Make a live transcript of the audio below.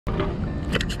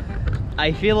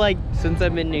I feel like since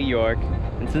I'm in New York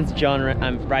and since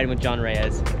I'm riding with Jon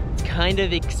Reyes, it's kind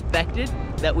of expected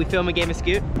that we film a game of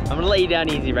Scoot. I'm gonna let you down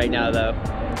easy right now though.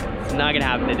 It's not gonna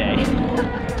happen today.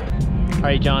 All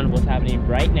right, John, what's happening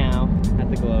right now at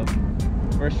the Globe?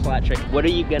 First flat trick. What are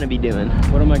you gonna be doing?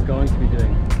 What am I going to be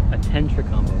doing? A 10 trick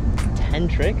combo. 10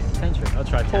 tricks? 10 tricks. I'll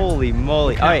try 10. Holy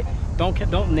moly. All right.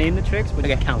 Don't name the tricks, but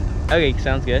just count them. Okay,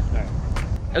 sounds good. All right.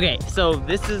 Okay, so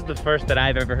this is the first that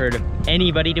I've ever heard of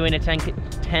anybody doing a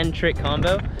 10 trick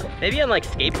combo. Maybe on like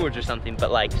skateboards or something,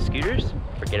 but like scooters,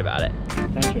 forget about it.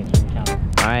 10 tricks, count them.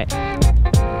 All right,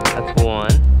 that's 1,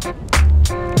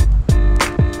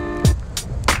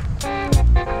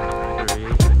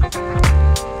 3,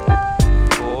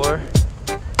 4,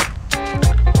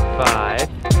 5,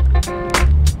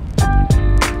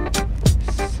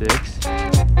 6, 7.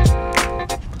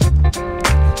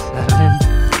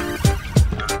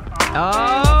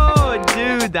 Oh,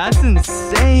 dude, that's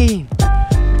insane.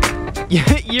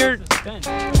 You're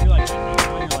like,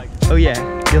 oh yeah,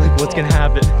 you're like, what's gonna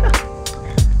happen?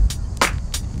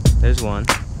 There's 1,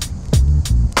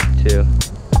 2,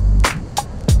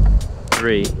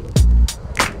 3,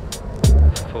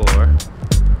 4,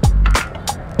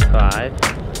 5,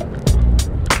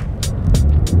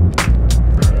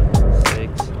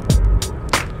 6,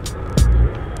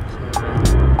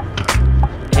 7,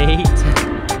 8,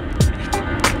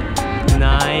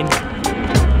 9,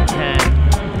 10.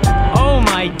 Oh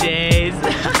my days.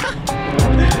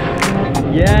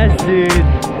 Yes, dude,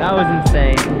 that was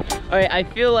insane. All right, I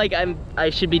feel like I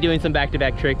should be doing some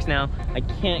back-to-back tricks now. I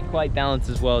can't quite balance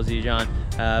as well as you, John,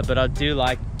 but I'll do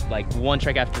like one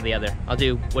trick after the other. I'll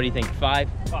do, what do you think, 5?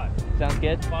 5. Sounds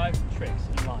good? 5 tricks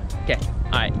in line. Okay,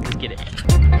 all right, let's get it.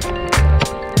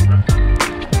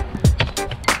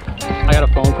 I got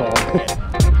a phone call.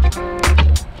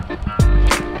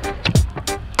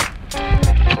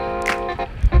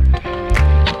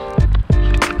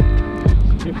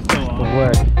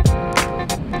 Work.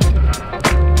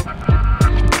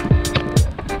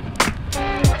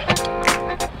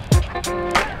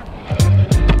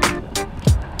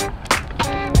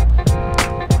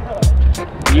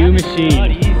 You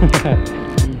machine.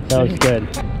 That was good.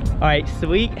 All right,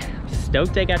 sweet.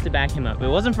 Stoked I got to back him up. It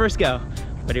wasn't first go,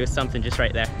 but it was something just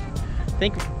right there.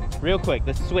 Think real quick,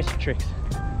 let's switch tricks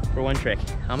for one trick.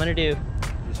 I'm gonna do...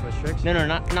 You switch tricks? No,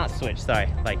 not switch, sorry.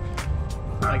 Like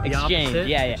exchange, opposite?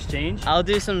 yeah. Exchange? I'll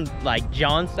do some like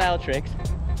John style tricks.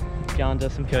 John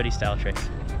does some Cody style tricks.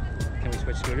 Can we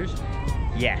switch scooters?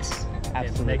 Yes,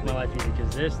 absolutely. Make my life easy,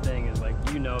 because this thing is like,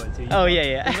 you know it too. Oh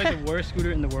yeah. It's like the worst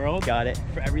scooter in the world. Got it.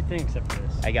 For everything except for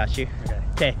this. I got you. Okay.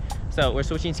 Okay, so we're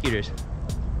switching scooters.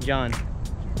 John,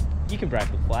 you can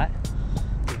drive the flat.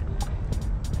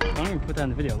 I'm not gonna put that in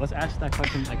the video. Let's ask that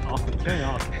question like often. It's very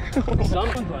often.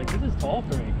 Someone's like, this is tall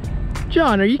for me.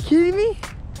 John, are you kidding me?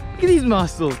 Look at these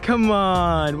muscles. Come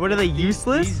on. What are they,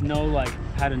 useless? These know like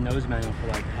how to nose manual for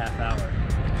like a half hour.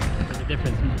 There's a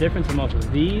difference in muscles.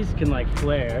 These can like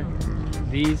flare.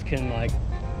 These can like...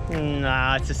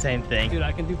 Nah, it's the same thing. Dude,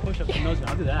 I can do push-ups with nose manual.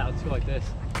 I'll do that. Let's go like this.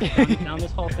 Down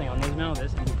this whole thing. I'll nose manual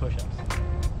this and do push-ups.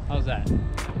 How's that?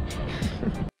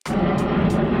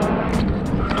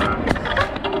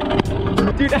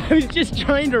 Dude, I was just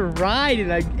trying to ride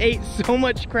and I ate so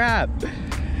much crap.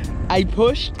 I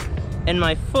pushed and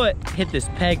my foot hit this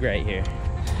peg right here.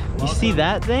 You see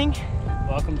that thing?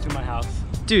 Welcome to my house.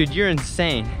 Dude, you're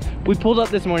insane. We pulled up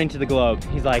this morning to the Globe.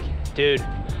 He's like, dude,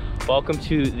 welcome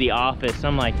to the office.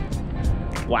 I'm like,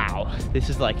 wow, this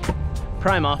is like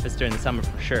prime office during the summer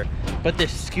for sure. But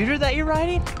this scooter that you're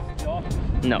riding?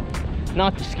 No,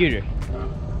 not the scooter.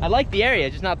 I like the area,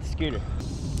 just not the scooter.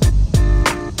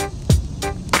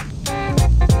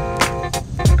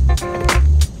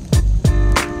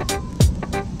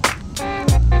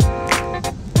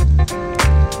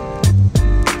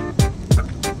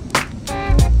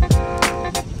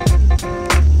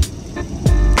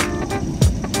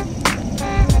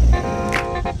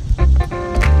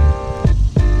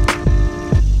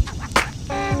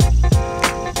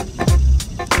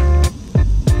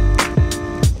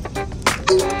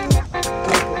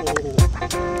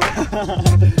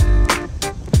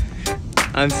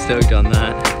 I'm stoked on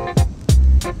that.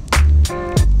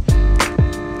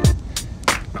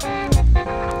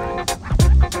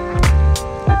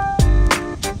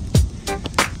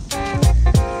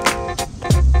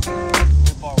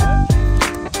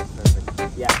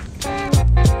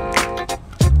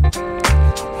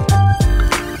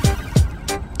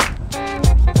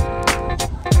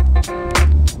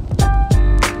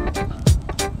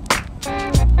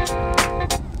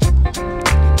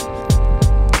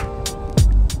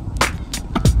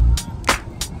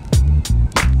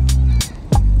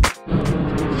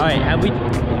 right, have we?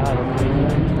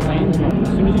 Planes, as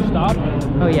soon as you stop,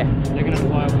 Oh yeah. they're gonna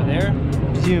fly over there,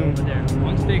 Zoom. over there.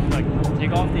 Once they like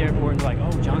take off the airport, they're like,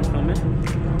 oh, John's filming.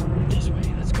 This way,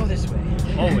 let's go this way.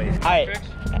 Always. All right,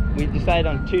 we decided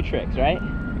on 2 tricks, right?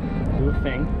 Do a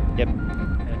thing. Yep.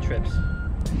 And trips.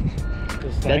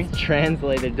 Just slang? That's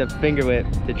translated to finger whip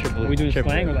to triple. Are we doing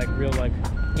triple slang or whip. like real like?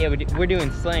 Yeah, we're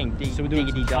doing slang. So we're doing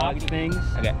diggity some top dog things.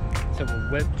 Okay. So we'll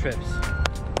whip trips.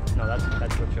 No, that's what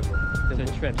triple. So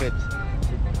trips. Whips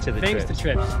to the Things trips. to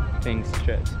trips. Things to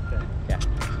trips. Okay. Yeah.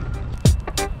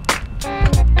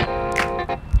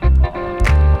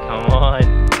 Come on.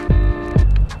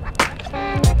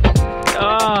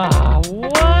 Ah,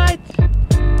 what? You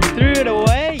threw it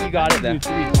away? You got it though.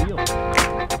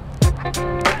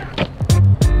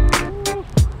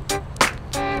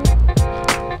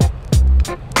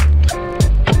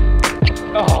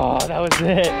 Oh, that was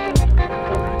it.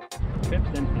 Trips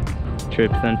and things.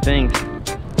 Trips and things.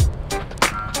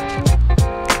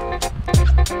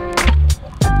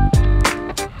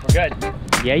 We're good.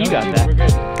 Yeah, you No, got dude, that. We're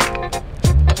good.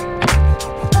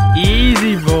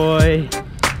 Easy, boy.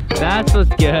 That's what's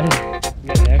good.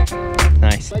 You get there.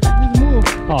 Nice.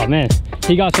 Oh man,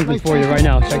 he got something for you right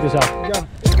now. Check this out.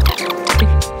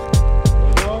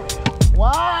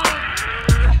 Wow!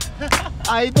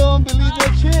 I don't believe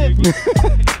that shit.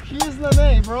 He's the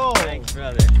name, bro. Thanks,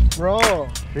 brother. Bro.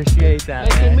 Appreciate that,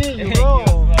 Nice to man. meet you,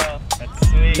 bro. That's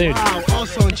sweet. Dude. Wow,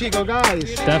 awesome, Chico, guys.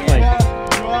 Definitely.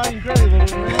 You are incredible, man.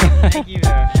 Thank you,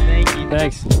 bro. Thank you.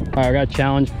 Thanks. All right, I got a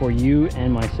challenge for you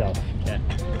and myself. Okay,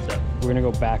 what's up? We're gonna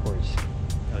go backwards.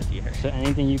 Oh dear. So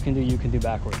anything you can do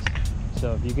backwards.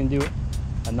 So if you can do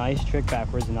a nice trick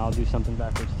backwards, and I'll do something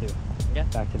backwards too. Yeah.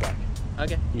 Back to back.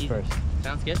 Okay. You easy. first.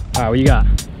 Sounds good. All right, what you got?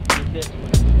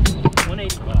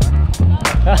 180 bar.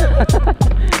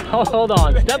 Hold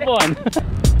on. Step 1.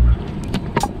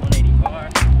 180 bar.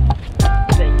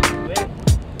 Thank you. Whip.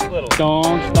 Little.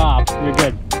 Don't stop. You're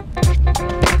good.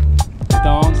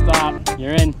 Don't stop.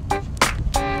 You're in.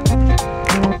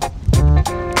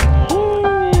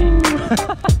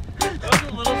 That was a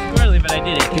little squirrely, but I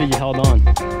did it. Good, you held on.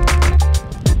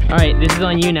 All right, this is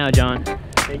on you now, John.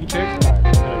 Take your tricks. All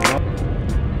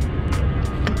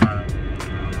right,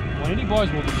 180 bars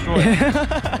will destroy it.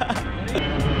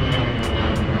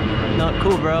 Not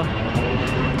cool, bro.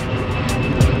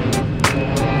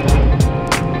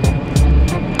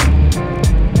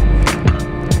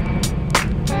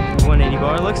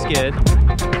 Bar looks good.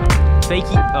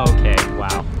 Fakey. Okay,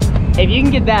 wow. If you can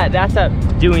get that, that's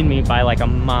doing me by like a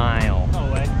mile. No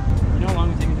way. You know how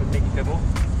long it takes to take a pibble?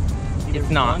 It's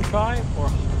not. 1 try or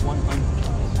 100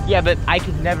 tries. Yeah, but I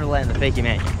could never land the fakey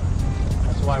man.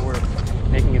 That's why we're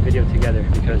making a video together,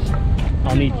 because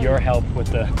I'll need your help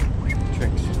with the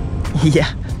tricks.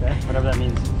 Yeah. Okay? Whatever that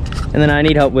means. And then I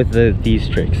need help with these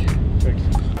tricks. Tricks.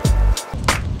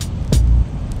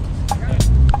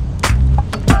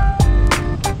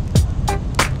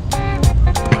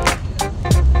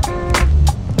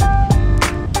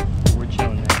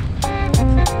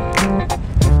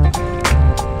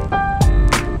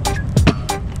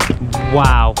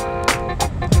 Wow.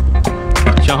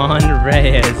 Jon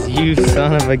Reyes, you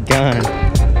son of a gun.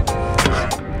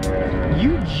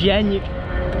 You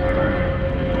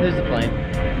There's a plane.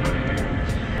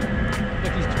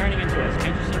 Look, he's turning into us.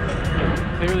 Can't you see? Look,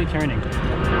 clearly turning.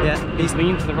 Yeah. He's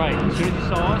leaning to the right. As soon as he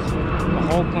saw us, the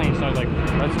whole plane started like,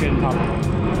 let's get on top of him.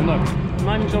 And look, I'm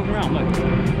not even joking around. Look.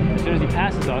 As soon as he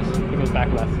passes us, he goes back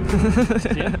left.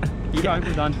 See it? Yeah.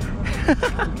 We're done. We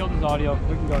killed his audio.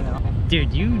 We can go now.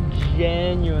 Dude, you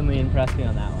genuinely impressed me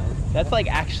on that one. That's like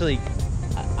actually,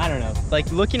 I don't know,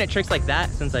 like looking at tricks like that,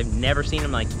 since I've never seen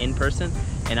them like in person,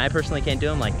 and I personally can't do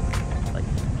them, like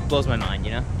blows my mind,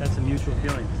 you know? That's a mutual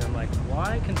feeling, because I'm like,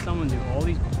 why can someone do all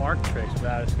these park tricks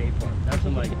without a skate park? That's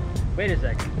I'm like, wait a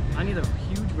second, I need a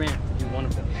huge ramp to do one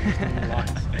of those.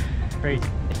 Crazy.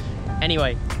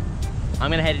 Anyway,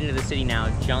 I'm gonna head into the city now.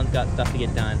 John's got stuff to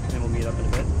get done. And we'll meet up in a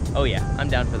bit. Oh yeah, I'm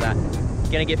down for that.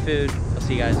 Gonna get food. I'll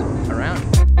see you guys around.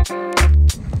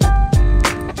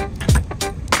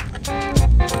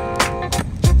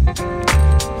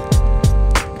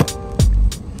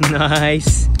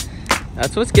 Nice.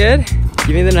 That's what's good.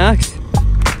 Give me the knocks.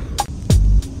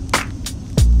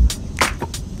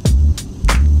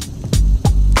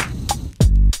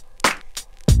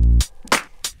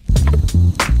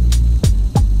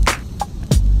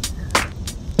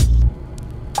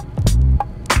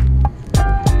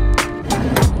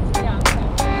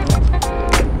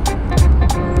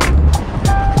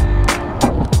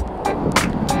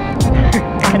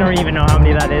 I don't even know how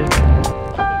many that is.